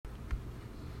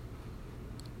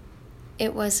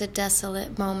It was a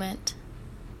desolate moment.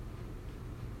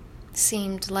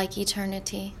 Seemed like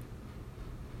eternity.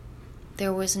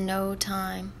 There was no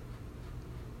time.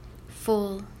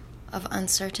 Full of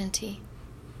uncertainty.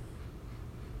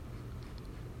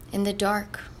 In the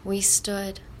dark we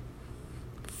stood,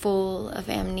 full of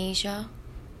amnesia.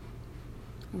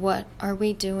 What are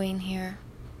we doing here?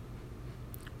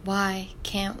 Why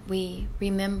can't we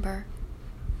remember?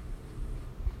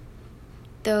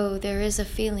 Though there is a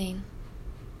feeling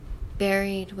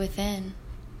buried within,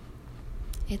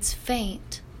 it's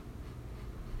faint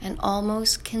and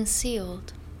almost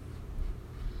concealed.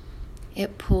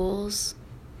 It pulls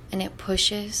and it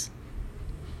pushes.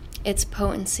 Its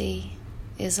potency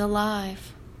is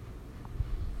alive.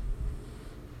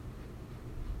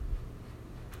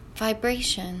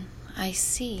 Vibration, I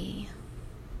see.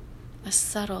 A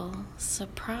subtle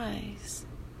surprise.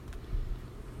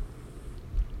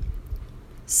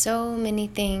 So many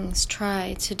things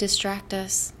try to distract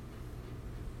us.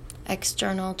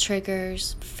 External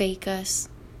triggers fake us.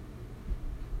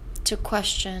 To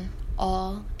question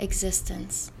all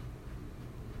existence.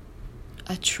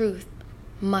 A truth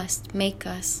must make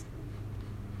us.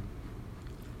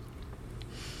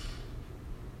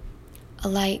 A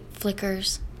light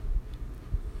flickers,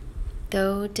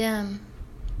 though dim,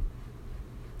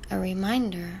 a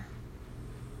reminder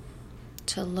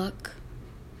to look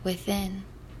within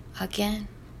again.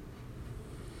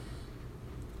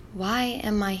 Why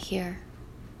am I here?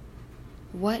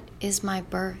 What is my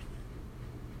birth?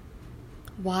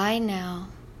 Why now?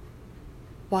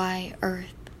 Why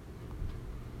Earth?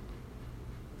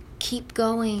 Keep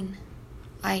going,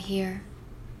 I hear.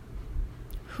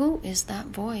 Who is that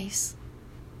voice?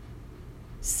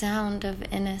 Sound of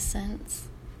innocence.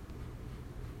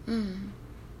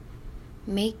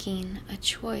 Making a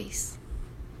choice.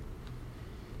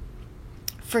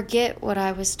 Forget what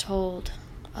I was told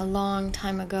a long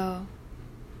time ago.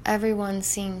 Everyone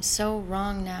seems so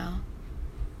wrong now.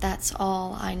 That's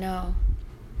all I know.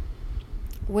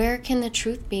 Where can the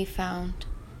truth be found?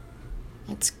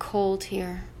 It's cold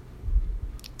here.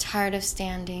 Tired of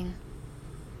standing.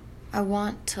 I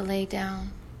want to lay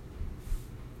down.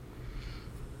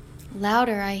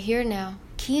 Louder I hear now.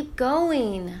 Keep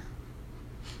going.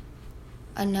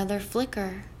 Another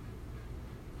flicker.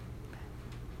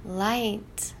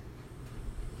 Light.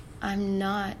 I'm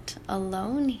not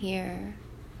alone here.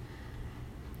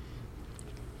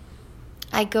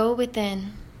 I go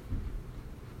within.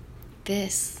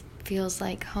 This feels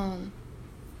like home.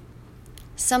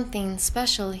 Something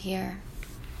special here.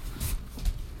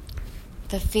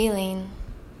 The feeling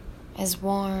is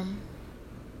warm.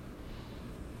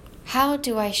 How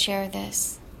do I share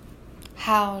this?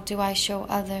 How do I show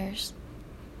others?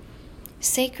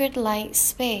 Sacred light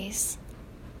space,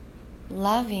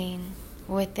 loving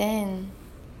within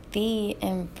the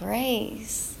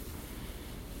embrace.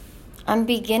 I'm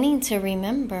beginning to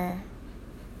remember.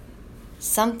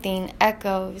 Something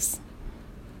echoes.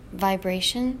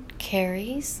 Vibration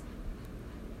carries.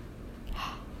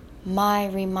 My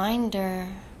reminder.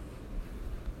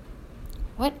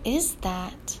 What is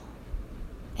that?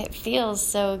 It feels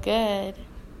so good.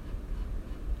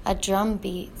 A drum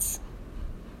beats.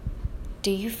 Do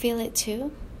you feel it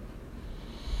too?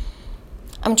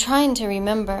 I'm trying to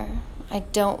remember. I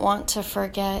don't want to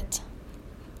forget.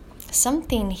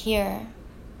 Something here.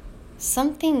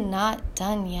 Something not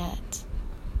done yet.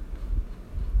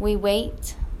 We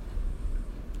wait.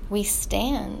 We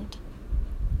stand.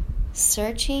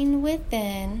 Searching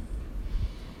within.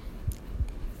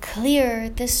 Clear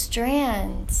the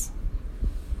strands.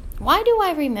 Why do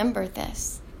I remember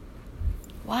this?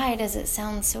 Why does it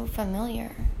sound so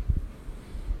familiar?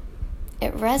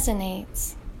 It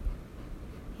resonates,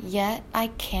 yet I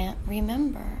can't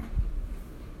remember.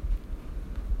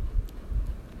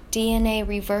 DNA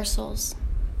reversals.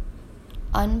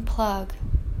 Unplug,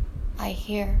 I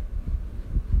hear.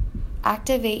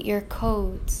 Activate your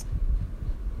codes.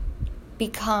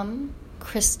 Become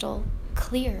crystal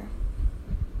clear.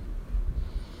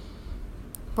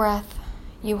 Breath,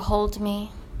 you hold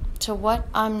me to what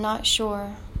I'm not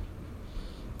sure,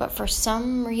 but for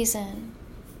some reason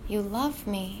you love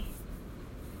me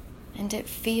and it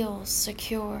feels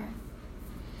secure.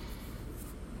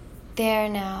 There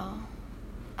now,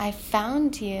 I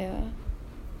found you,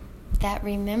 that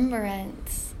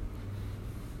remembrance.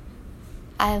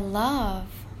 I love,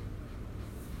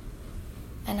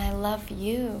 and I love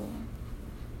you.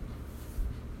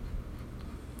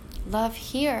 Love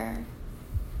here.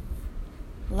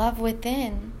 Love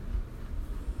within.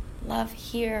 Love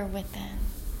here within.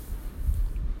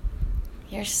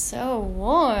 You're so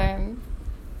warm.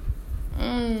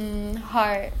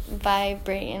 heart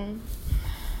vibrating.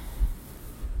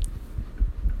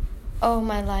 Oh,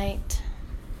 my light,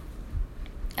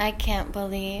 I can't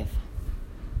believe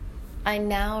I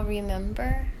now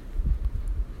remember.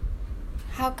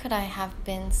 How could I have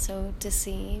been so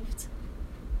deceived?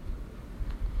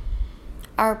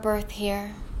 Our birth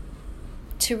here,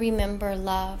 to remember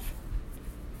love,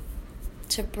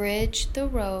 to bridge the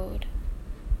road,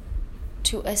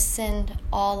 to ascend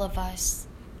all of us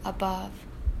above.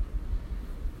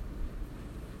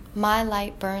 My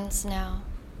light burns now,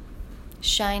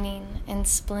 shining in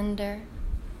splendor.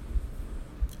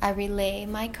 I relay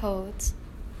my codes.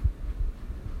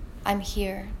 I'm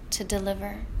here to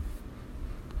deliver.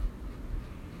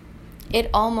 It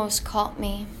almost caught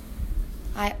me.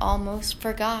 I almost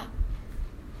forgot.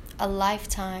 A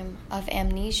lifetime of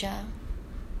amnesia.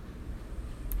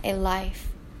 A life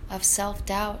of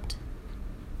self-doubt.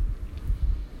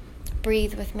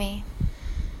 Breathe with me.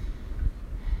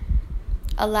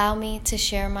 Allow me to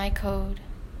share my code.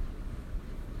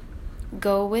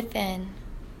 Go within.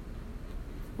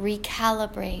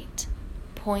 Recalibrate.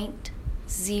 Point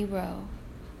 0.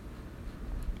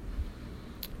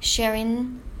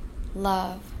 Sharing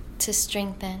love to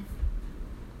strengthen.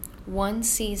 One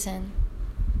season,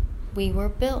 we were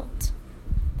built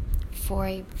for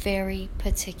a very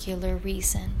particular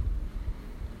reason.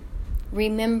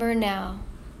 Remember now,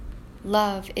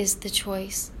 love is the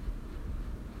choice.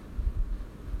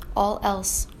 All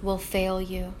else will fail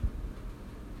you.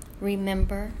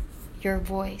 Remember your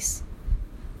voice.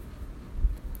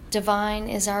 Divine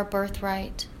is our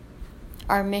birthright.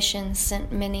 Our mission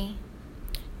sent many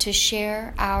to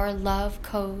share our love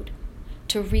code,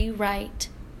 to rewrite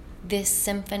this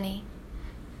symphony.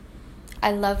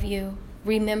 I love you.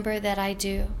 Remember that I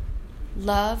do.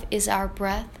 Love is our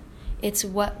breath. It's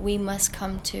what we must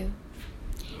come to.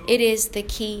 It is the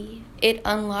key. It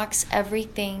unlocks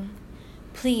everything.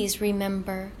 Please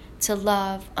remember to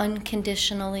love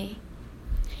unconditionally.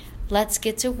 Let's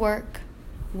get to work.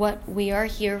 What we are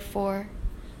here for.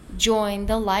 Join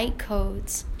the light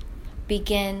codes.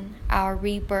 Begin our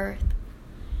rebirth.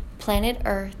 Planet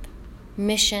Earth,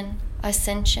 mission,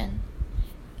 ascension.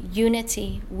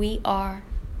 Unity we are.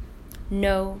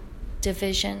 No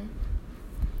division.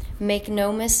 Make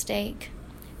no mistake,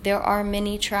 there are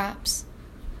many traps.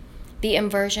 The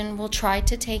inversion will try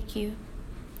to take you.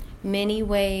 Many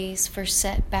ways for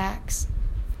setbacks.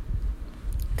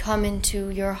 Come into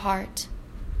your heart.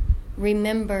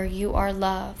 Remember you are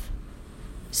love.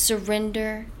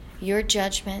 Surrender your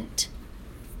judgment,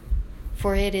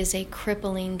 for it is a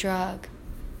crippling drug.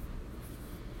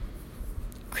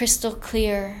 Crystal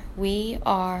clear we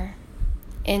are.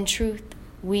 In truth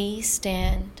we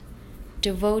stand,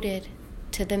 devoted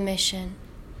to the mission,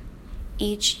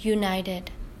 each united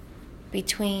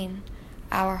between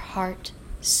our heart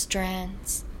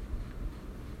strands.